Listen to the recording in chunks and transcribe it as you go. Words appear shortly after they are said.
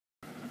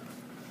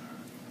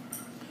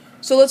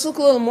So let's look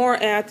a little more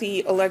at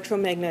the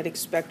electromagnetic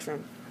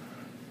spectrum.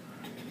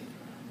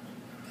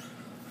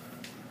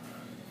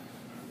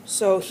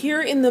 So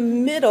here in the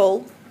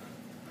middle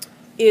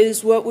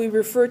is what we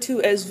refer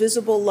to as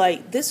visible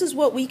light. This is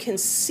what we can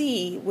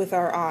see with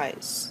our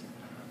eyes.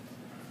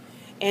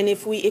 And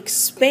if we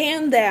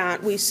expand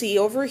that, we see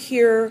over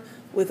here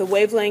with a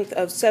wavelength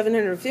of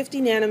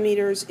 750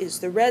 nanometers is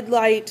the red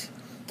light,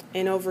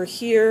 and over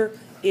here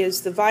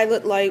is the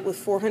violet light with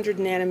 400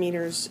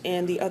 nanometers,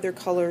 and the other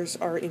colors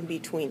are in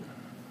between.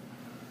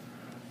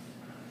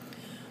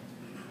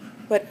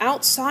 But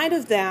outside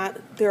of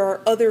that, there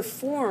are other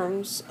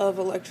forms of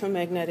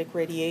electromagnetic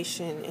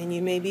radiation, and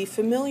you may be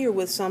familiar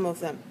with some of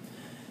them.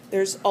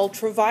 There's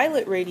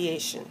ultraviolet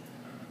radiation.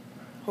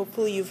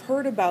 Hopefully you've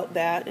heard about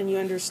that, and you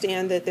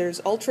understand that there's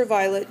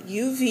ultraviolet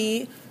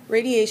UV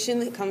radiation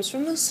that comes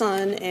from the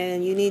sun,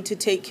 and you need to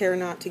take care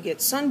not to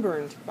get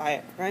sunburned by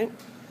it, right?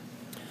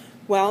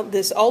 Well,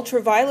 this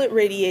ultraviolet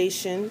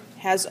radiation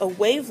has a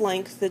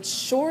wavelength that's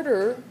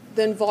shorter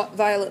than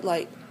violet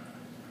light.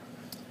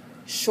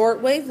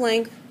 Short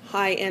wavelength,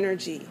 high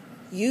energy.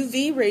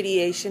 UV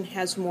radiation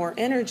has more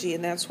energy,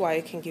 and that's why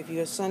it can give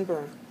you a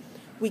sunburn.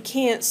 We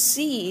can't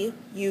see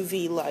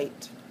UV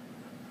light,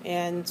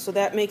 and so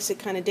that makes it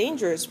kind of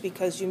dangerous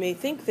because you may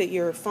think that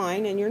you're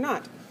fine and you're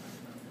not.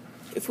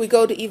 If we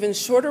go to even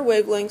shorter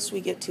wavelengths, we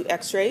get to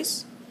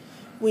X-rays.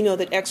 We know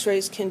that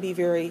X-rays can be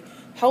very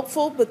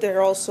helpful, but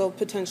they're also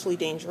potentially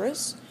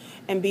dangerous.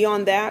 And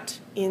beyond that,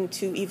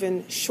 into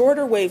even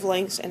shorter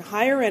wavelengths and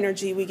higher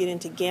energy, we get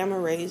into gamma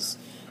rays.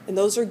 And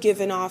those are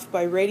given off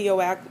by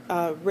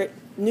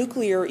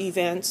nuclear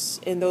events,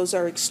 and those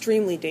are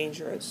extremely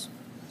dangerous.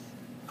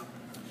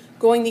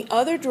 Going the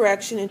other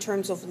direction in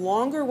terms of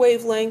longer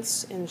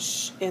wavelengths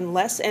and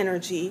less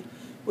energy,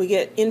 we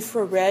get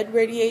infrared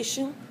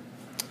radiation.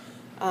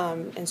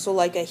 And so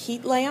like a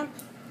heat lamp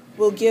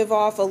will give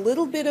off a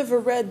little bit of a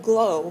red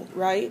glow,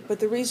 right? But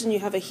the reason you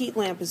have a heat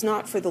lamp is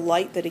not for the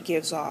light that it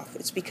gives off.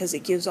 It's because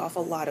it gives off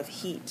a lot of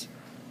heat.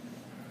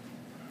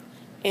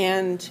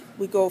 And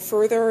we go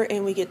further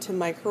and we get to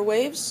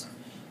microwaves,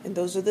 and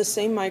those are the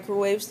same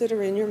microwaves that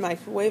are in your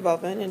microwave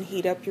oven and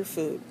heat up your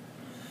food.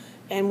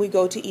 And we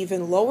go to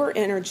even lower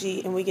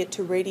energy and we get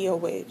to radio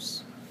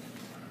waves.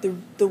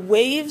 The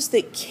waves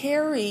that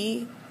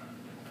carry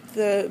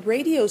the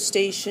radio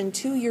station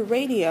to your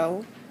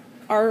radio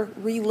are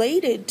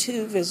related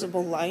to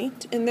visible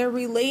light, and they're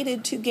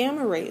related to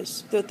gamma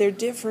rays, that they're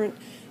different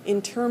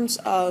in terms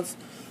of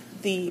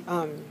the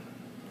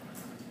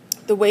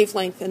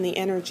wavelength and the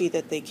energy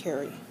that they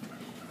carry.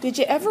 Did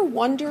you ever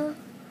wonder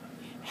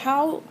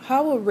how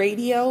a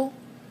radio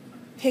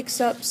picks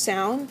up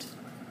sound?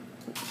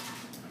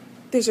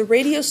 There's a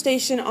radio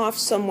station off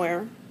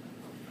somewhere,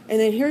 and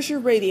then here's your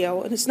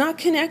radio, and it's not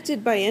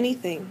connected by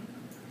anything.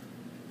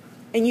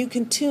 And you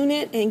can tune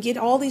it and get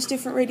all these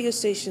different radio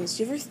stations.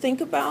 Do you ever think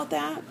about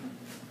that?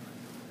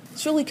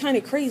 It's really kind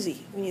of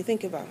crazy when you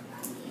think about it.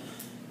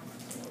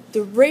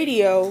 The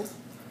radio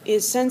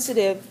is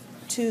sensitive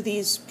to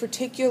these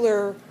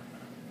particular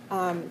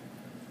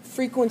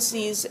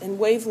frequencies and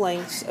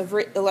wavelengths of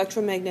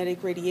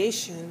electromagnetic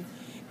radiation,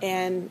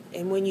 and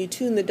when you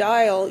tune the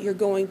dial, you're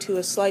going to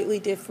a slightly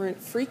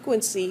different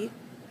frequency.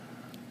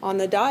 On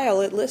the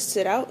dial, it lists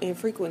it out in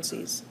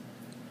frequencies,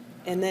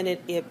 and then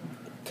it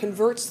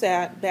converts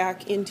that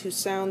back into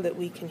sound that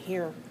we can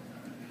hear.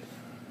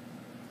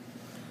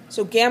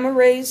 So gamma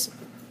rays,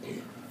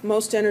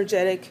 most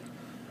energetic,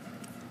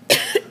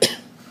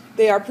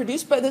 they are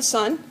produced by the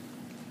sun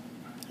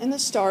and the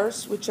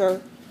stars, which are,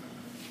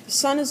 the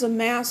sun is a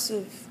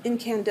massive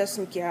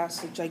incandescent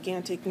gas, a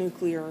gigantic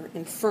nuclear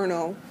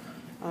inferno.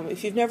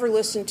 If you've never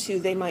listened to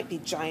They Might Be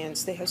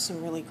Giants, they have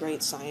some really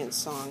great science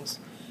songs.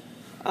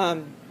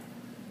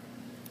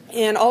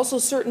 And also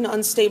certain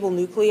unstable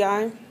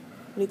nuclear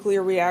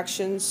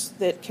reactions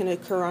that can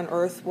occur on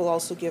Earth will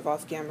also give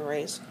off gamma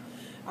rays.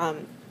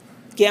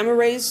 Gamma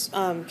rays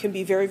can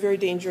be very, very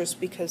dangerous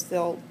because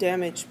they'll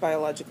damage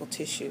biological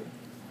tissue.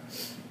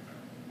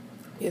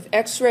 You have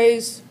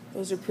X-rays,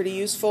 those are pretty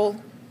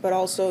useful, but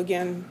also,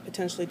 again,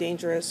 potentially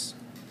dangerous.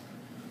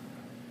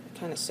 I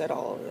kind of said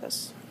all of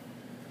this.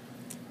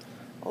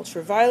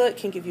 Ultraviolet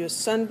can give you a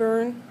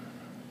sunburn,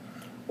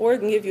 or it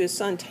can give you a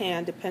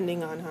suntan,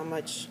 depending on how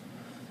much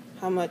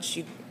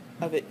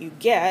of it you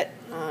get.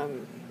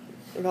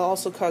 It'll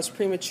also cause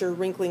premature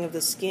wrinkling of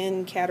the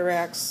skin,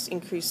 cataracts,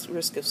 increased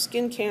risk of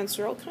skin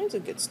cancer, all kinds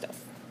of good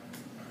stuff.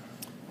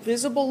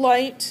 Visible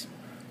light.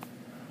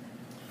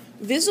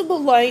 Visible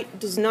light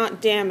does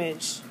not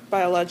damage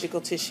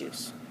biological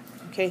tissues.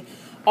 Okay?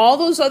 All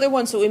those other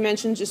ones that we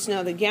mentioned just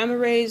now, the gamma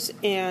rays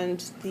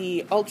and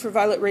the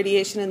ultraviolet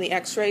radiation and the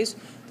X-rays,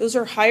 those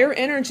are higher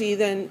energy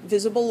than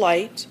visible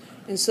light,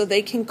 and so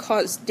they can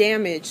cause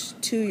damage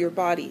to your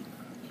body.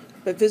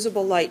 But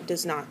visible light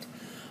does not.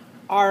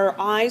 Our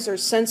eyes are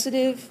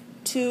sensitive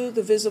to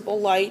the visible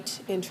light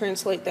and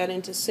translate that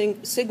into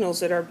signals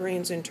that our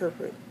brains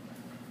interpret.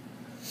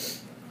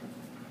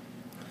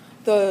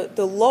 The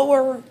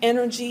lower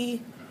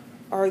energy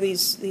are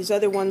these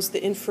other ones,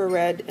 the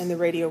infrared and the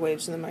radio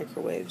waves and the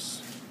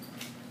microwaves.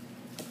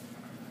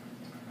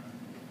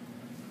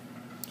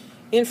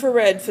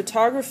 Infrared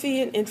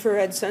photography and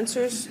infrared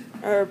sensors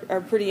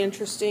are pretty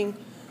interesting.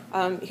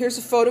 Here's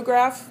a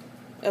photograph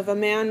of a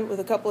man with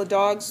a couple of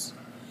dogs.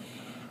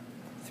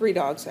 3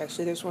 dogs,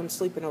 actually. There's one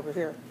sleeping over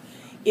here.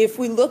 If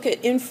we look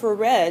at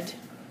infrared,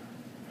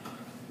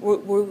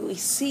 we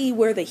see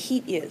where the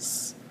heat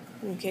is.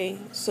 Okay,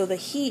 so the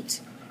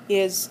heat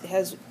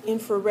has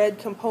infrared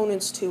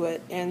components to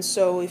it, and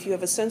so if you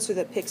have a sensor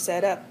that picks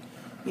that up,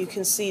 you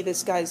can see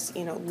this guy's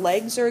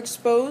legs are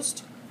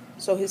exposed,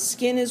 so his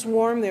skin is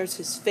warm. There's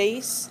his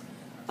face.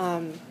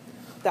 The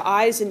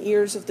eyes and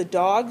ears of the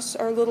dogs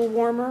are a little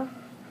warmer,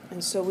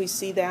 and so we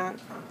see that.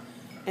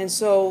 And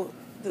so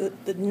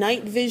the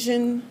night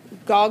vision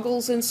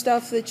goggles and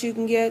stuff that you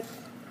can get,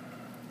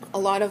 a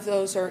lot of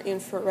those are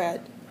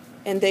infrared,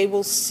 and they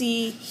will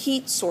see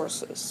heat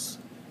sources.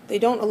 They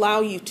don't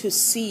allow you to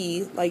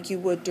see like you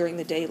would during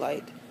the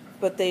daylight,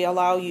 but they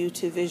allow you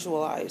to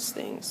visualize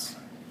things.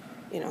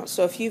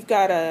 So if you've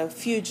got a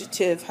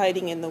fugitive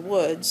hiding in the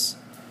woods,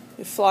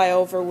 you fly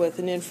over with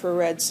an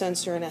infrared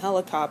sensor in a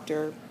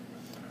helicopter,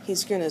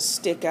 he's going to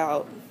stick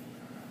out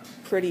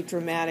pretty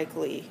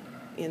dramatically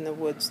in the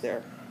woods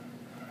there.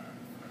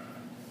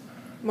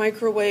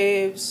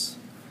 Microwaves.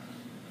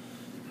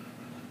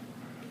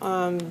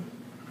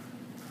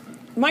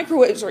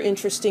 Microwaves are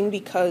interesting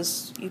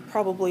because you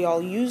probably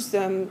all use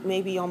them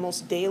maybe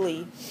almost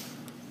daily.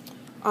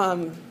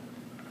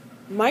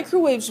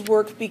 Microwaves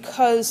work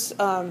because,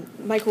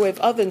 microwave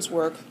ovens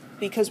work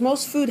because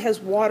most food has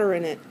water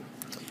in it.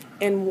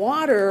 And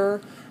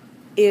water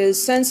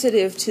is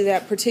sensitive to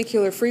that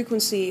particular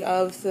frequency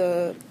of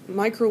the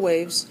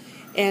microwaves,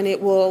 and it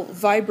will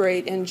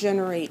vibrate and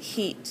generate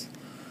heat.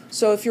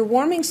 So if you're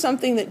warming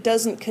something that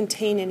doesn't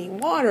contain any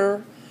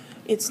water,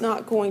 it's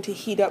not going to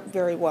heat up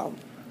very well.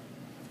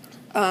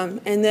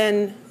 And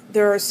then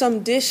there are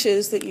some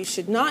dishes that you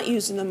should not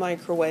use in the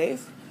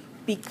microwave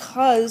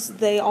because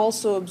they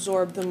also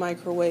absorb the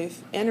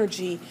microwave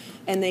energy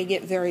and they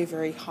get very,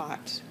 very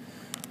hot.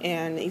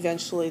 And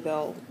eventually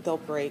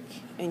they'll break.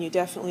 And you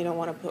definitely don't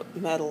want to put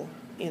metal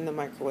in the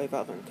microwave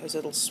oven because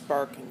it'll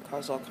spark and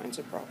cause all kinds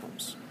of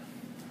problems.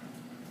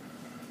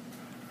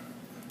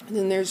 And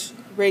then there's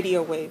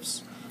radio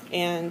waves.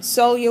 And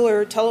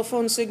cellular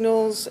telephone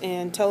signals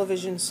and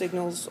television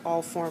signals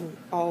all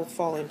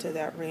fall into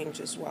that range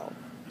as well.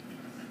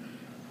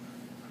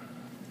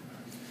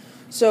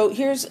 So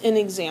here's an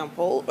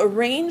example.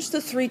 Arrange the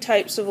 3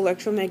 types of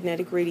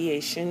electromagnetic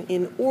radiation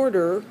in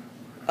order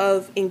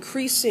of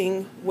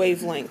increasing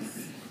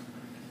wavelength.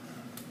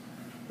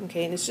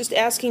 Okay, and it's just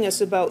asking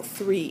us about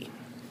 3.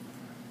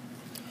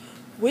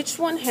 Which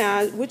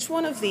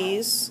one of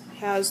these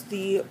has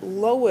the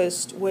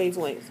lowest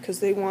wavelength? Because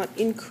they want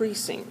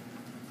increasing.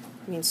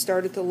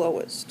 Start at the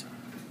lowest.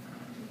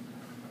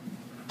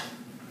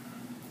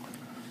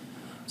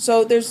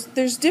 So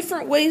there's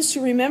different ways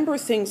to remember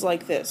things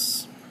like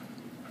this.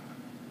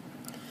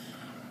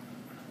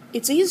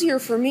 It's easier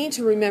for me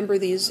to remember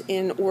these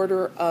in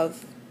order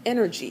of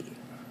energy,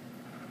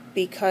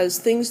 because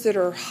things that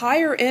are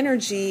higher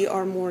energy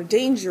are more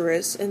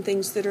dangerous and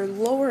things that are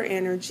lower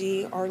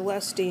energy are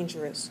less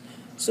dangerous.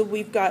 So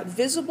we've got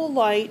visible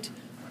light,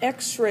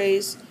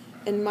 X-rays,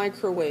 and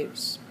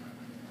microwaves.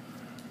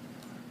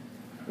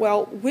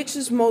 Well, which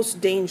is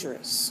most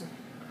dangerous?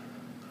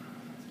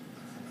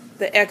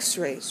 The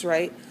X-rays,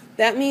 right?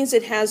 That means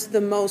it has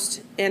the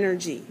most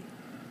energy.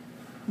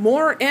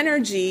 More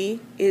energy,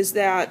 is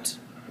that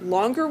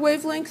longer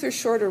wavelength or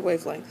shorter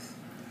wavelength?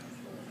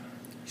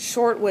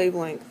 Short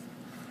wavelength.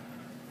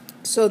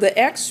 So the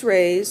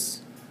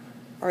X-rays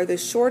are the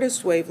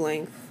shortest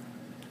wavelength.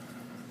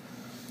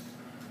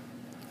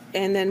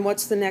 And then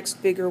what's the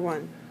next bigger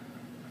one?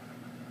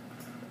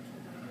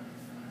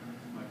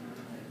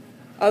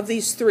 Of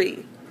these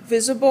 3,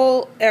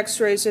 visible,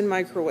 X-rays, and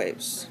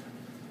microwaves.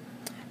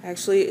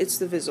 Actually, it's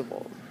the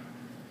visible.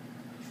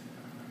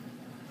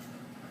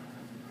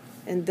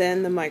 And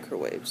then the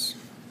microwaves.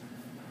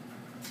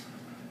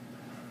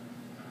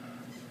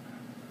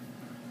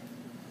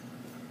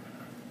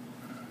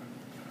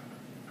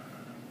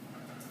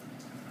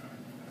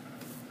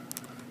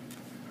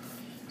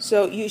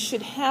 So you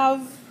should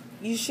have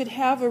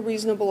a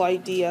reasonable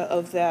idea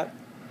of that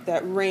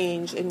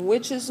range and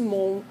which is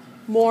more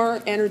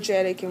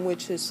energetic and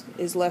which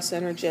is less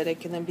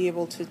energetic, and then be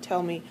able to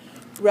tell me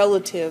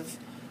relative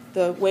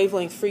the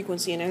wavelength,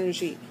 frequency, and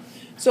energy.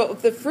 So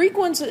if the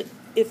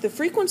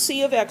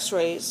frequency of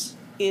X-rays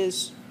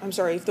is,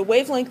 if the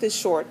wavelength is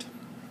short,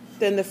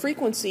 then the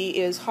frequency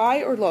is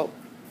high or low?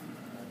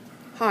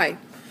 High.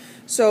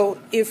 So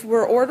if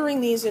we're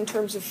ordering these in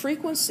terms of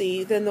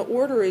frequency, then the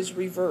order is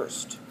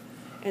reversed.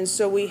 And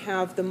so we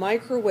have the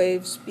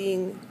microwaves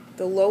being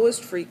the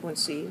lowest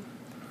frequency,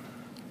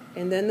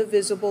 and then the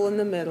visible in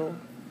the middle,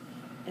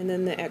 and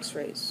then the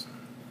X-rays.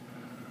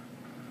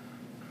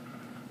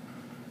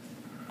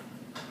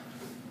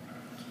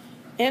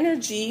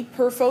 Energy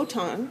per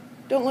photon.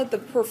 Don't let the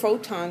per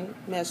photon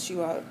mess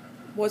you up.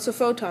 What's a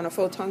photon? A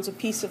photon's a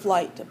piece of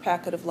light, a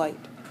packet of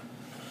light.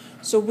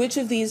 So which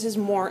of these is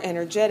more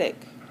energetic?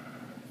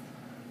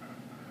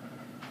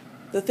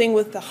 The thing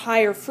with the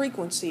higher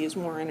frequency is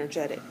more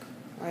energetic,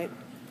 right?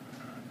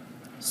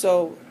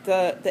 So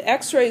the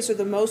X-rays are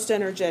the most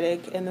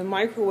energetic, and the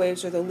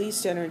microwaves are the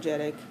least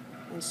energetic.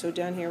 And so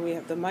down here we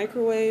have the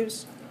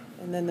microwaves,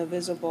 and then the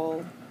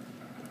visible,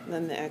 and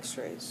then the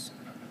X-rays.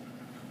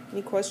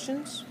 Any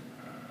questions?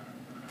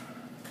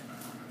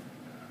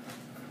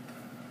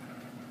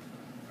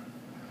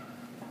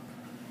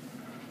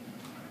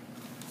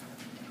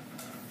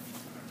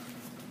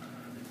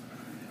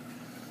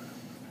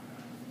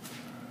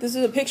 This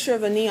is a picture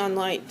of a neon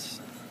light.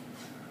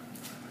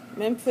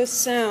 Memphis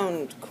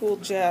Sound, cool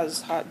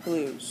jazz, hot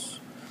blues.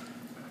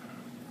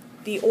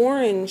 The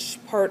orange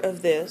part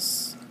of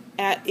this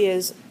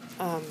is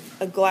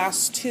a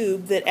glass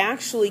tube that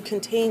actually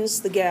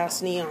contains the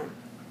gas neon.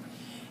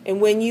 And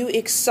when you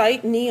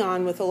excite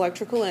neon with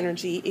electrical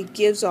energy, it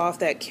gives off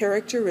that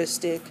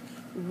characteristic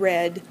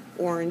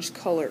red-orange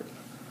color.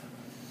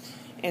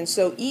 And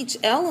so each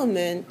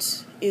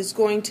element is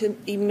going to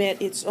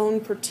emit its own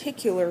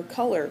particular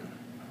color.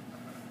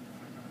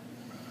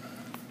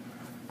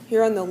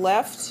 Here on the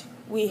left,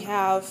 we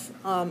have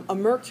a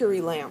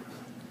mercury lamp.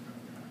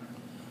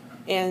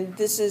 And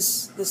this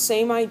is the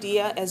same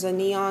idea as a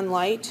neon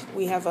light.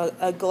 We have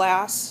a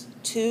glass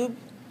tube,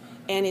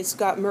 and it's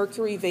got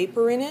mercury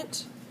vapor in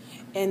it.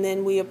 And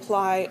then we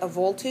apply a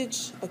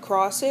voltage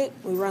across it.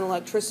 We run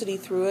electricity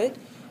through it.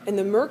 And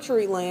the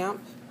mercury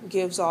lamp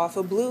gives off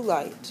a blue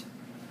light.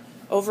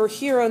 Over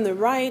here on the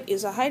right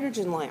is a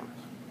hydrogen lamp,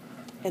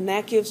 and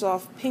that gives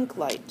off pink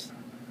light.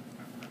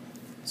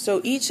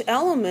 So each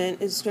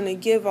element is going to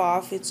give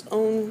off its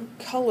own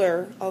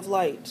color of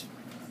light.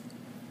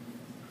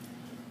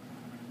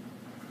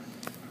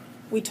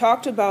 We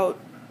talked about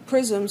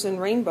prisms and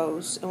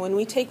rainbows, and when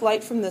we take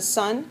light from the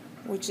sun,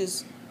 which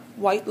is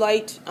white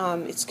light,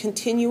 it's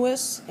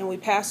continuous, and we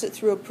pass it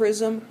through a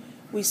prism,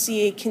 we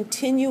see a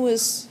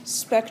continuous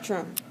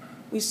spectrum.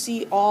 We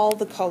see all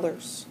the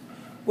colors.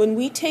 When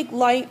we take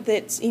light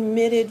that's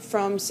emitted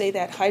from, say,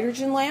 that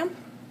hydrogen lamp,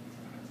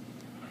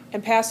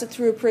 and pass it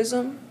through a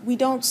prism, we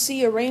don't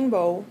see a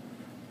rainbow.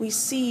 We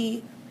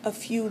see a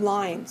few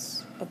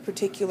lines of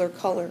particular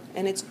color,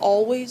 and it's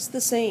always the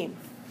same.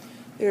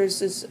 There's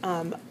this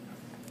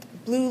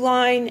blue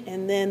line,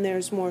 and then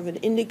there's more of an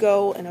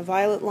indigo and a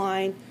violet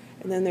line,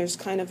 and then there's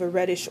kind of a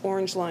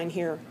reddish-orange line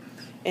here.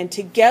 And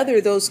together,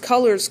 those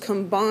colors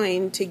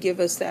combine to give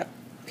us that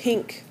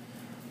pink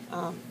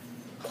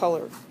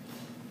color.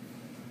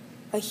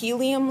 A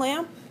helium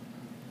lamp,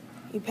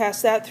 you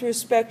pass that through a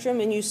spectrum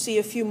and you see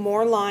a few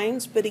more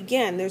lines, but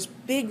again, there's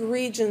big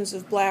regions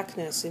of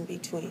blackness in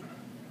between.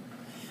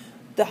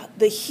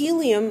 The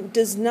helium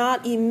does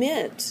not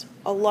emit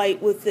a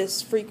light with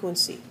this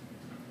frequency.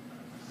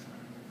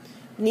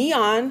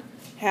 Neon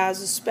has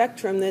a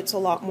spectrum that's a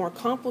lot more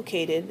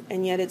complicated,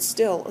 and yet it's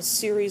still a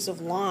series of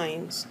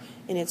lines,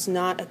 and it's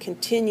not a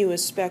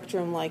continuous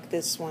spectrum like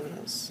this one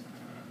is.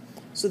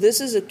 So this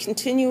is a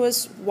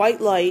continuous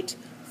white light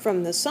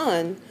from the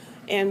sun,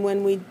 and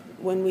when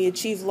we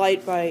achieve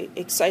light by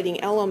exciting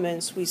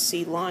elements, we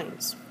see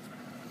lines.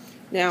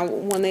 Now,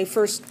 when they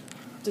first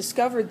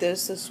discovered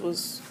this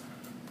was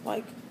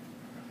like,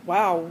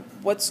 wow,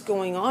 what's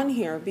going on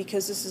here?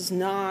 Because this is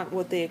not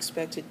what they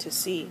expected to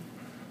see.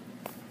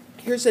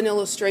 Here's an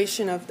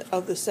illustration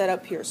of the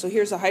setup here. So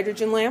here's a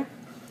hydrogen lamp.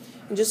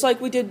 And just like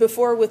we did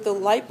before with the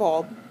light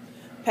bulb,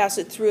 pass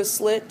it through a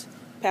slit,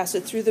 pass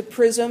it through the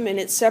prism, and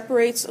it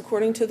separates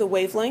according to the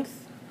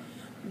wavelength.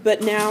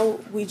 But now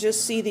we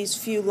just see these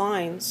few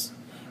lines,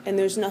 and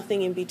there's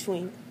nothing in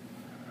between.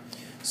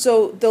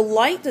 So the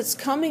light that's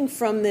coming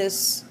from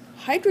this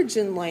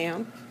hydrogen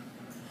lamp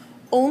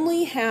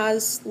only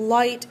has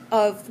light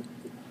of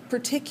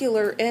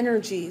particular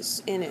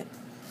energies in it.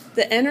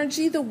 The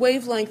energy, the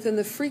wavelength, and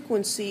the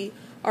frequency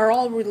are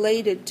all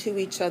related to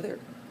each other.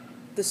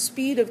 The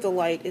speed of the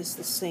light is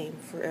the same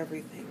for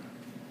everything.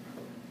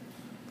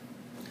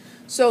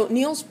 So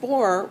Niels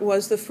Bohr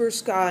was the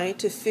first guy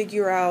to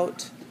figure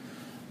out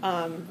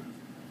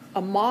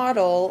a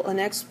model, an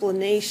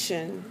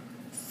explanation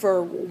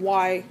for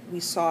why we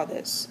saw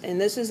this. And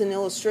this is an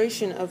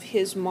illustration of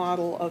his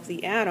model of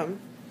the atom.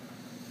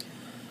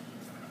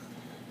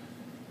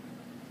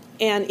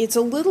 And it's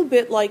a little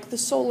bit like the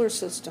solar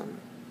system.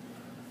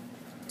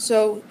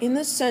 So in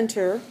the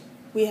center,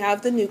 we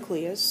have the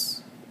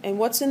nucleus. And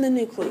what's in the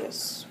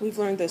nucleus? We've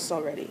learned this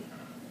already.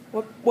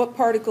 What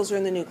particles are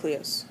in the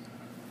nucleus?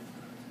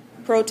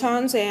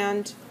 Protons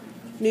and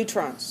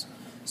neutrons.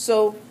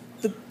 So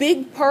the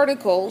big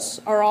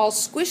particles are all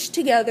squished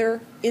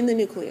together in the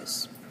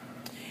nucleus.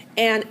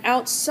 And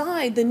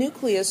outside the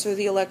nucleus are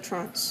the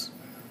electrons.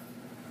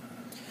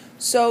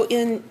 So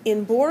in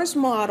Bohr's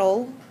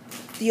model,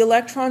 the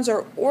electrons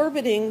are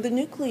orbiting the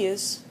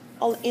nucleus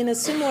in a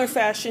similar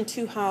fashion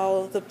to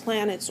how the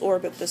planets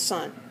orbit the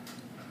sun.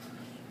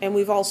 And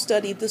we've all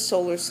studied the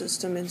solar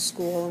system in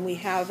school, and we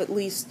have at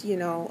least,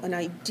 an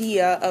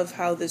idea of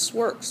how this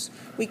works.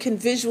 We can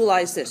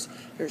visualize this.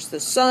 Here's the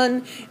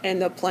sun,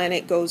 and the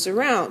planet goes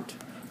around.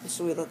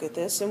 So we look at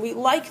this, and we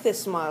like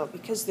this model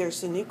because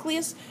there's the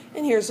nucleus,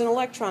 and here's an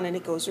electron, and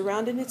it goes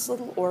around in its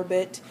little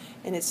orbit,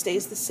 and it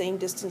stays the same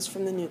distance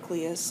from the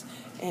nucleus,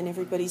 and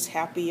everybody's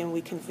happy, and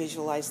we can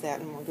visualize that,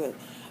 and we're good.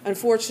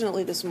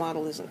 Unfortunately, this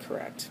model isn't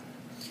correct.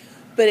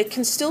 But it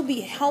can still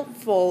be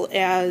helpful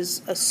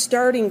as a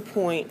starting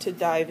point to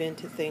dive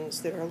into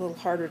things that are a little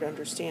harder to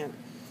understand.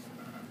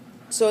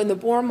 So in the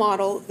Bohr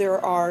model, there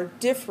are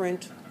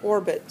different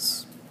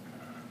orbits,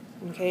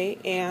 okay,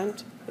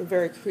 and they're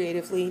very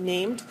creatively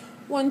named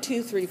 1,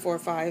 2, 3, 4,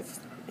 5,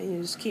 and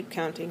you just keep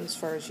counting as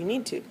far as you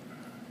need to.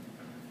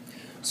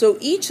 So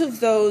each of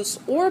those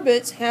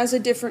orbits has a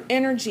different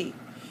energy,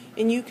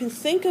 and you can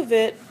think of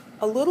it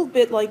a little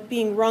bit like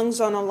being rungs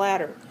on a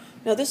ladder.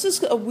 Now this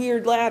is a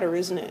weird ladder,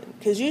 isn't it?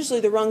 Because usually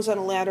the rungs on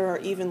a ladder are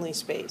evenly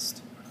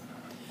spaced.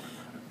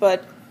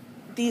 But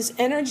these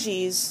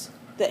energies,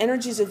 the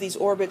energies of these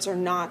orbits are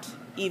not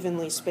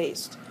evenly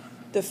spaced.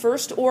 The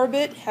first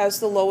orbit has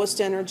the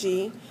lowest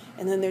energy,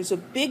 and then there's a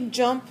big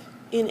jump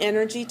in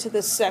energy to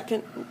the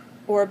second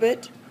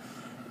orbit.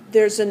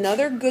 There's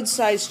another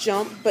good-sized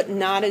jump, but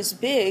not as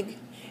big.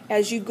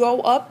 As you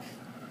go up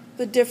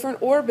the different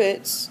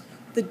orbits,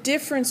 the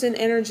difference in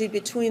energy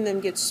between them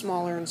gets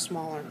smaller and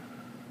smaller.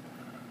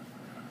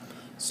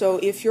 So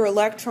if your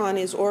electron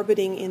is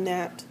orbiting in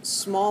that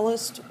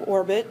smallest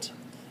orbit,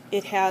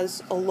 it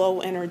has a low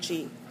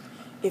energy.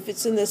 If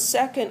it's in the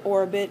second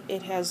orbit,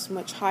 it has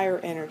much higher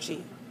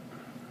energy.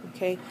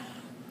 Okay?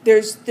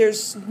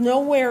 There's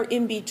nowhere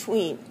in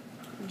between.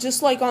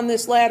 Just like on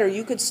this ladder,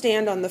 you could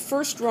stand on the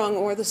first rung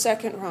or the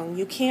second rung.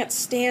 You can't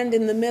stand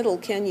in the middle,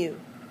 can you?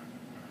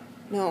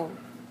 No.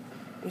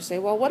 You say,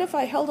 well, what if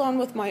I held on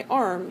with my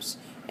arms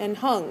and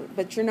hung,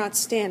 but you're not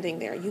standing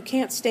there? You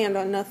can't stand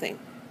on nothing.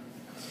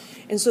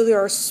 And so there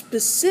are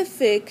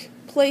specific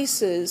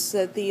places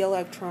that the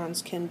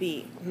electrons can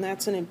be, and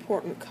that's an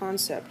important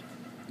concept.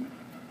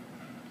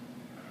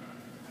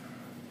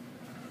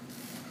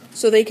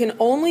 So they can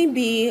only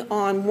be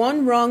on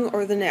one rung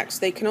or the next.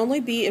 They can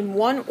only be in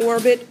one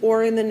orbit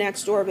or in the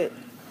next orbit.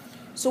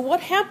 So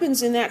what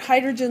happens in that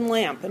hydrogen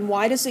lamp, and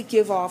why does it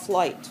give off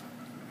light?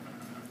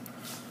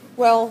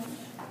 Well,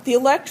 the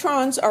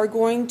electrons are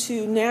going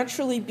to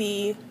naturally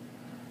be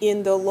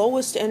in the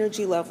lowest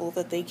energy level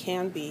that they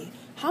can be.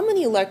 How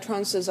many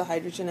electrons does a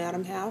hydrogen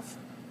atom have?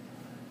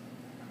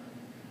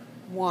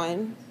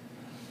 1.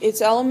 It's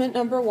element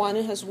number 1.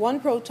 It has 1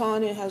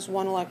 proton. It has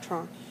 1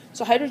 electron.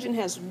 So hydrogen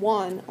has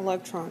 1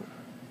 electron.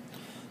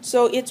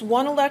 So its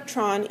 1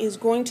 electron is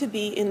going to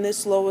be in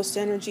this lowest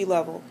energy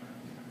level.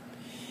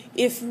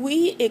 If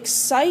we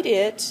excite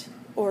it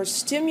or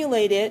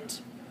stimulate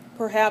it,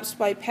 perhaps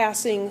by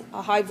passing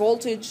a high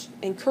voltage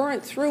and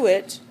current through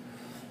it,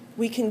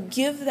 we can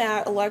give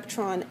that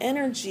electron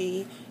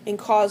energy and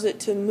cause it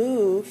to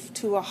move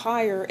to a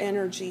higher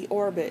energy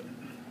orbit.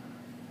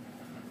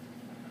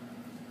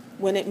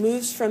 When it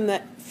moves from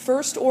that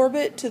first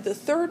orbit to the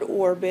third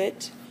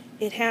orbit,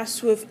 it has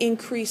to have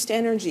increased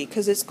energy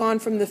because it's gone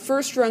from the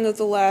first rung of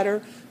the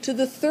ladder to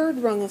the third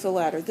rung of the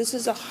ladder. This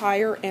is a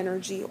higher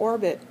energy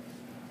orbit.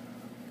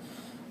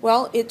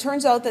 Well, it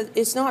turns out that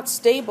it's not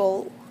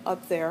stable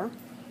up there,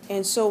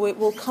 and so it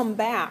will come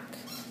back.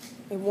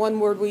 And one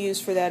word we use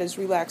for that is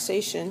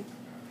relaxation.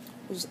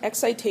 There's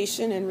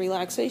excitation and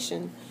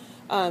relaxation.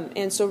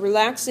 And so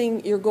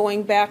relaxing, you're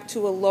going back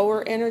to a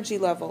lower energy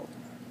level.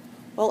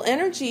 Well,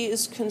 energy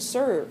is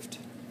conserved.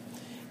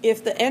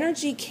 If the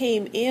energy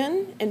came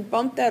in and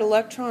bumped that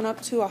electron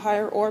up to a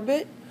higher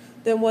orbit,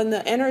 then when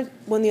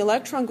the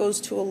electron goes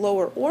to a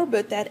lower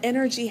orbit, that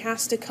energy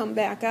has to come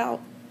back out.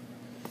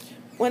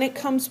 When it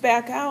comes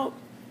back out,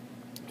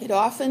 it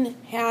often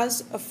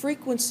has a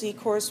frequency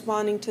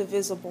corresponding to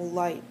visible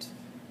light.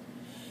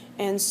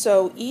 And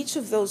so each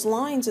of those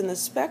lines in the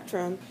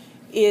spectrum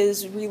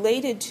is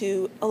related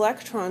to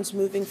electrons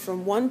moving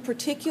from one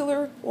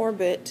particular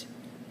orbit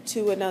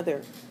to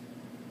another.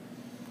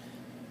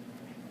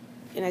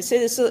 And I say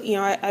this,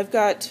 I've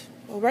got,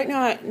 well, right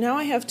now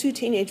I have 2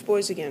 teenage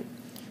boys again.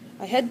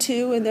 I had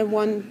 2, and then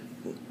one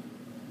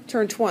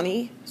turned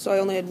 20, so I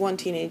only had 1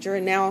 teenager,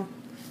 and now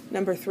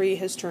number 3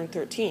 has turned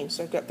 13,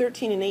 so I've got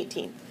 13 and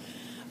 18.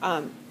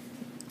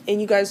 And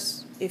you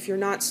guys, if you're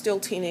not still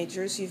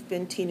teenagers, you've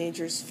been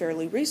teenagers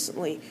fairly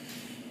recently,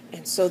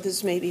 and so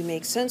this maybe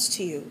makes sense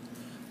to you.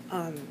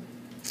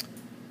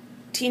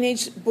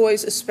 Teenage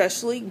boys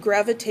especially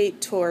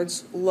gravitate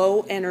towards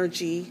low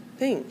energy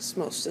things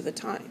most of the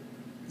time.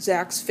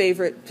 Zach's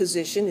favorite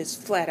position is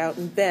flat out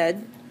in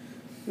bed,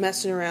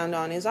 messing around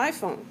on his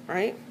iPhone,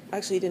 right?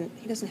 Actually,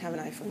 he doesn't have an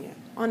iPhone yet.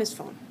 On his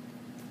phone,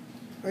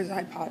 or his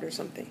iPod or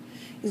something.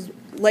 He's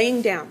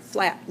laying down,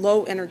 flat,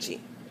 low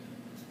energy.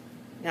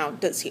 Now,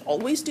 does he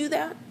always do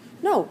that?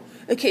 No.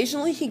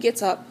 Occasionally he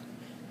gets up,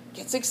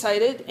 gets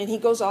excited, and he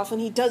goes off and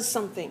he does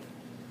something.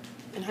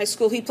 In high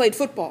school, he played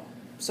football.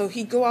 So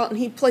he'd go out and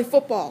he'd play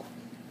football,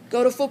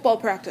 go to football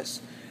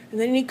practice. And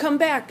then he'd come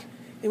back.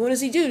 And what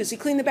does he do? Does he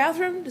clean the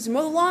bathroom? Does he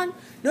mow the lawn?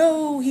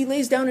 No, he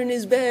lays down in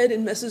his bed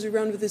and messes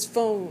around with his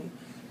phone.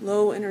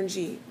 Low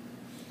energy.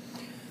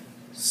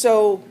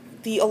 So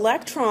the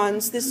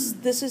electrons,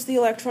 this is the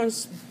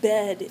electron's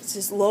bed. It's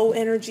his low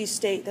energy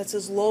state. That's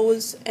as low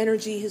as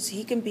energy as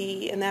he can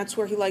be, and that's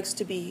where he likes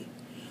to be.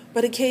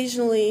 But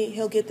occasionally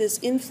he'll get this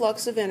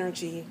influx of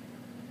energy,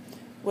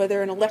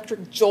 whether an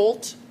electric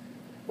jolt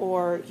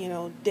or,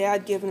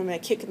 Dad giving him a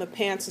kick in the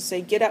pants and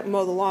say, get up and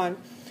mow the lawn.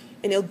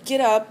 And he'll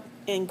get up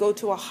and go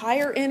to a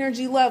higher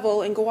energy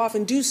level and go off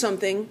and do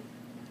something,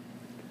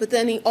 but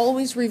then he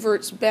always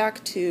reverts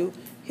back to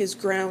his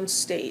ground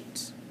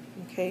state.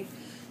 Okay?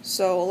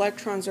 So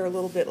electrons are a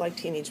little bit like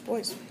teenage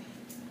boys.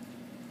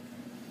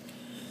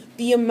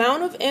 The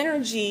amount of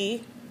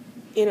energy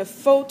in a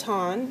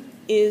photon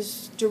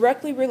is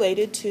directly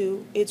related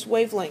to its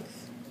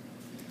wavelength.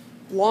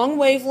 Long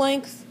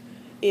wavelength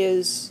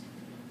is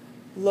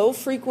low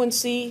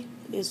frequency,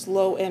 is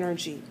low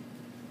energy.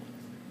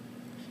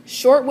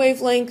 Short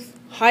wavelength,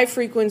 high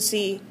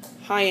frequency,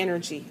 high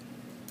energy.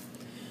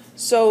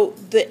 So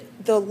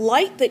the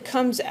light that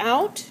comes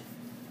out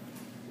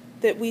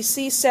that we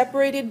see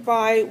separated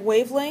by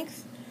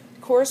wavelength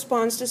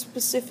corresponds to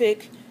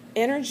specific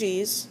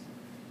energies.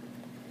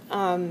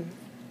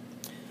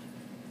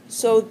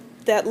 So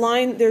that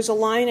line, there's a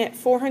line at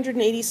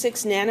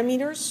 486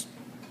 nanometers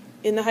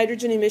in the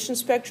hydrogen emission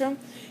spectrum,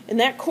 and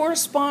that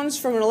corresponds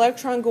from an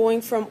electron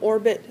going from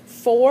orbit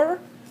 4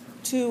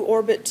 to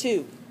orbit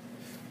 2.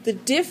 The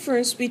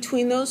difference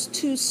between those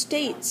two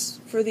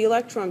states for the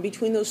electron,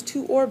 between those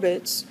two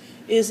orbits,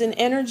 is an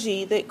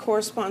energy that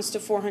corresponds to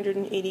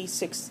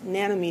 486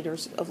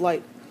 nanometers of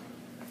light.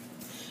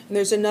 And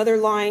there's another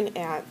line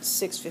at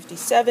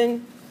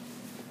 657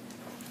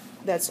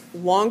 that's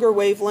longer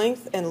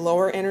wavelength and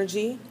lower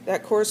energy.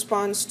 That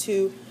corresponds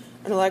to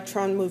an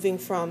electron moving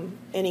from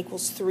n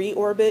equals 3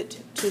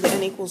 orbit to the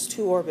n equals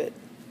 2 orbit.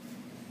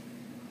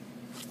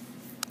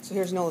 So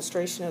here's an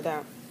illustration of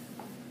that.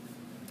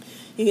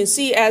 You can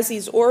see as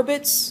these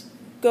orbits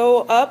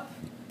go up,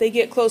 they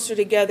get closer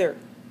together.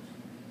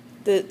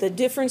 The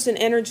difference in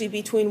energy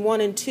between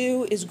 1 and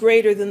 2 is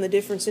greater than the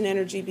difference in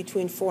energy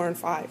between 4 and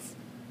 5.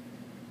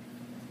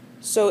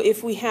 So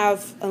if we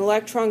have an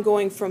electron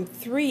going from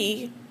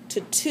 3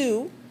 to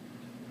 2,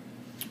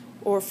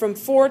 or from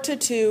 4 to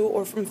 2,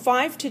 or from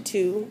 5 to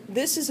 2,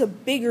 this is a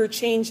bigger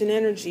change in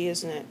energy,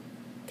 isn't it?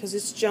 Because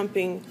it's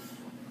jumping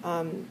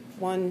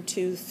 1,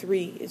 2,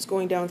 3. It's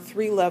going down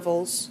 3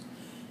 levels.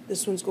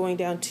 This one's going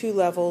down 2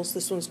 levels.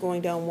 This one's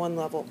going down 1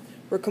 level.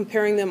 We're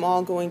comparing them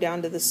all going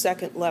down to the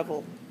 2nd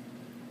level.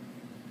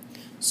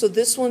 So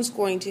this one's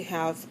going to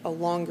have a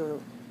longer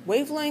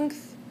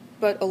wavelength,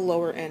 but a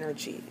lower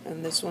energy.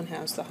 And this one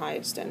has the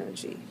highest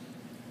energy.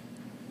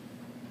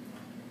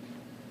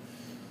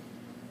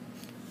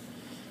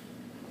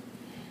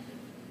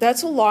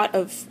 That's a lot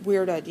of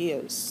weird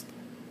ideas.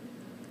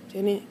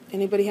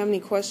 Anybody have any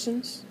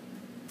questions?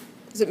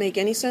 Does it make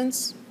any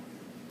sense?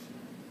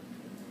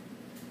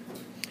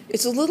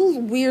 It's a little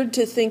weird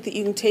to think that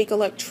you can take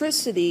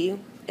electricity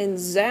and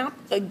zap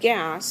a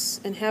gas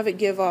and have it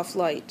give off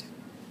light.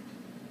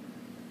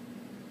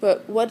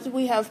 But what do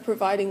we have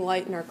providing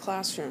light in our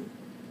classroom?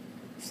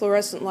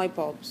 Fluorescent light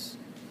bulbs.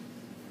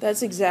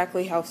 That's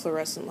exactly how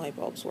fluorescent light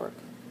bulbs work.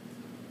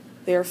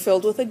 They are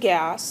filled with a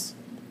gas,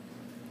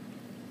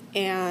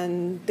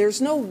 and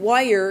there's no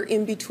wire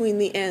in between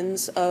the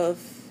ends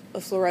of a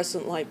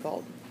fluorescent light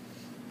bulb.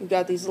 You've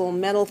got these little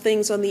metal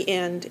things on the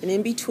end, and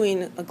in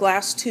between a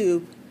glass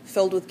tube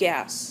filled with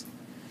gas.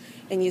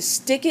 And you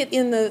stick it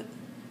in the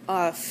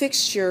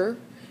fixture,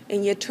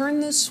 and you turn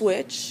the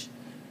switch,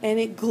 and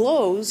it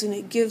glows, and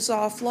it gives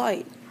off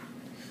light.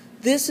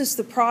 This is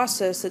the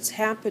process that's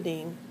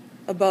happening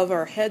above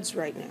our heads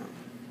right now.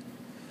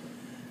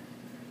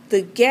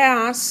 The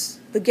gases,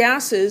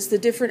 the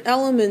different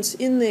elements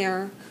in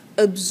there,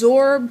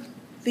 absorb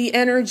the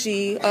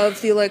energy of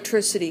the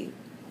electricity.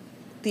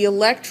 The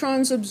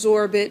electrons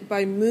absorb it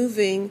by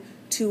moving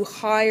to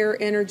higher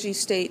energy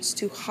states,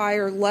 to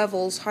higher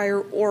levels, higher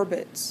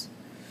orbits.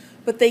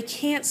 But they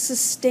can't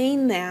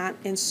sustain that,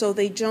 and so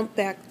they jump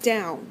back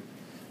down,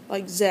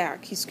 like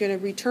Zach. He's going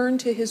to return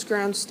to his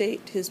ground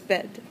state, his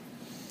bed.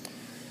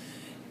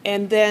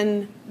 And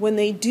then when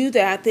they do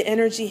that, the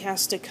energy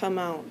has to come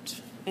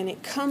out. And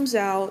it comes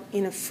out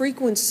in a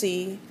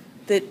frequency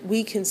that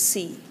we can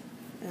see.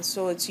 And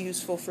so it's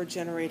useful for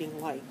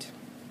generating light.